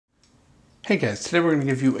Hey guys, today we're going to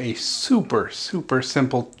give you a super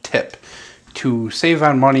simple tip to save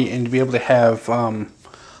on money and to be able to have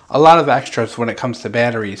a lot of extras when it comes to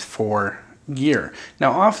batteries for gear.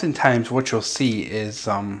 Now oftentimes what you'll see is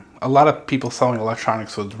a lot of people selling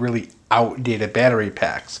electronics with really outdated battery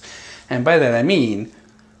packs. And by that I mean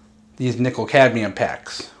these nickel cadmium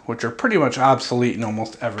packs, which are pretty much obsolete in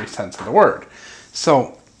almost every sense of the word.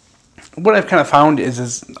 So what I've kind of found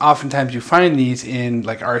is oftentimes you find these in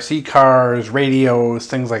like RC cars, radios,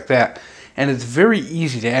 things like that, and it's very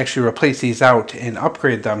easy to actually replace these out and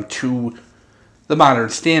upgrade them to the modern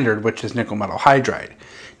standard, which is nickel metal hydride.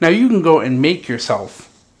 Now you can go and make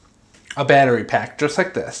yourself a battery pack just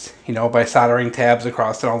like this, you know, by soldering tabs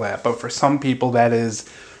across and all that, but for some people that is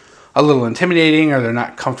a little intimidating, or they're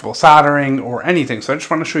not comfortable soldering or anything. So I just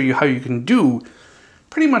want to show you how you can do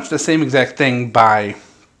pretty much the same exact thing by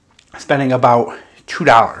spending about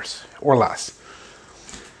 $2 or less.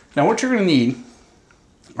 Now what you're going to need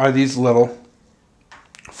are these little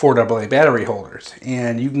 4 AA battery holders,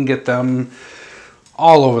 and you can get them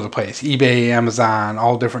all over the place. eBay, Amazon,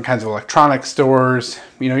 all different kinds of electronic stores.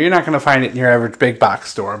 You know, you're not going to find it in your average big box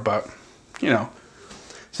store, but you know.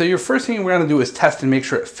 So your first thing we're going to do is test and make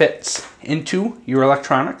sure it fits into your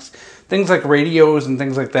electronics. Things like radios and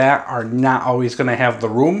things like that are not always going to have the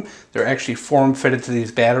room. They're actually form-fitted to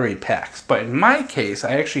these battery packs. But in my case,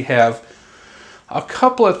 I actually have a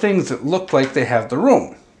couple of things that look like they have the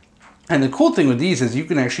room. And the cool thing with these is you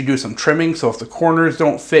can actually do some trimming. So if the corners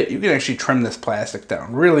don't fit, you can actually trim this plastic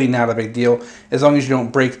down. Really not a big deal, as long as you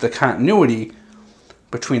don't break the continuity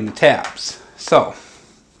between the tabs. So,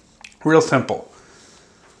 real simple.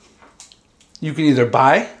 You can either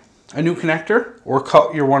buy a new connector or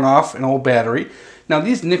cut your one off an old battery. Now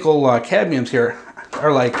these nickel cadmiums here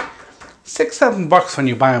are like $6-7 when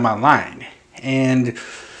you buy them online, and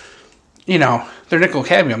you know, they're nickel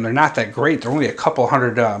cadmium. They're not that great. They're only a couple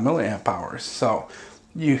hundred milliamp hours, so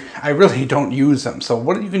I really don't use them. So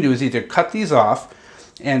what you can do is either cut these off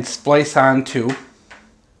and splice onto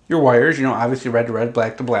your wires, you know, obviously red to red,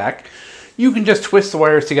 black to black. You can just twist the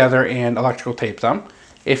wires together and electrical tape them.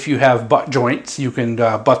 If you have butt joints, you can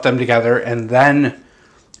butt them together and then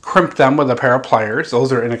crimp them with a pair of pliers.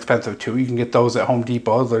 Those are inexpensive too. You can get those at Home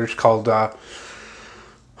Depot. They're just called butt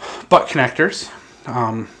connectors.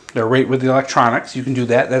 They're right with the electronics. You can do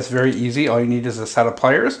that. That's very easy. All you need is a set of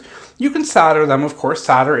pliers. You can solder them, of course.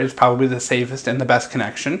 Solder is probably the safest and the best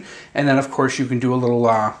connection. And then, of course, you can do a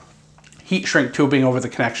little heat shrink tubing over the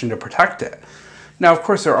connection to protect it. Now, of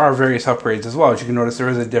course, there are various upgrades as well. As you can notice, there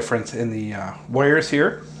is a difference in the wires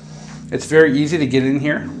here. It's very easy to get in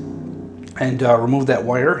here and remove that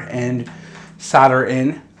wire and solder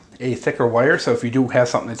in a thicker wire. So if you do have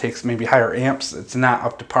something that takes maybe higher amps, it's not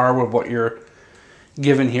up to par with what you're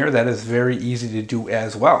given here. That is very easy to do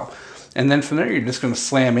as well. And then from there, you're just going to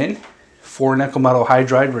slam in 4 nickel metal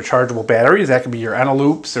hydride rechargeable batteries. That could be your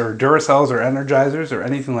Eneloops or Duracells or Energizers or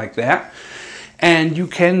anything like that. And you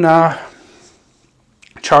can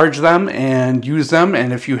charge them and use them.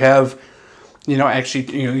 And if you have, you know,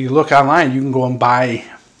 actually, you know, you look online, you can go and buy,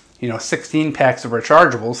 you know, 16 packs of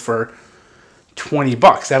rechargeables for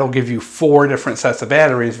 $20. That'll give you 4 different sets of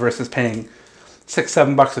batteries versus paying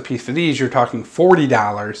 $6-7 a piece for these. You're talking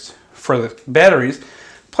 $40 for the batteries.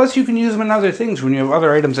 Plus you can use them in other things. When you have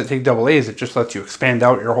other items that take AA's, it just lets you expand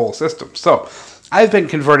out your whole system. So I've been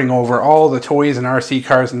converting over all the toys and RC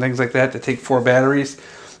cars and things like that take 4 batteries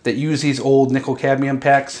that use these old nickel cadmium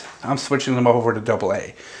packs. I'm switching them over to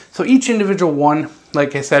AA. So each individual one,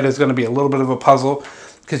 like I said, is going to be a little bit of a puzzle,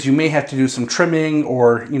 because you may have to do some trimming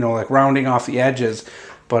or, you know, like rounding off the edges.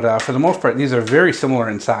 But for the most part, these are very similar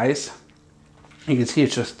in size. You can see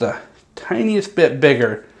it's just the tiniest bit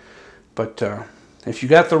bigger. But if you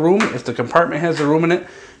got the room, if the compartment has the room in it,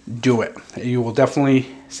 do it. You will definitely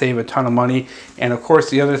save a ton of money. And of course,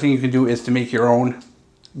 the other thing you can do is to make your own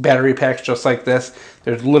battery packs just like this.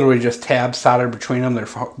 There's literally just tabs soldered between them.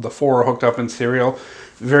 The 4 are hooked up in serial.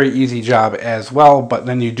 Very easy job as well, but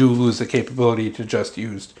then you do lose the capability to just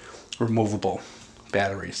use removable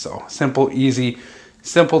batteries. So simple, easy,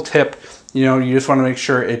 simple tip. You know, you just want to make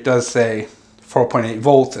sure it does say 4.8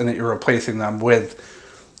 volts and that you're replacing them with,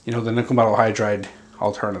 you know, the nickel metal hydride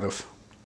alternative.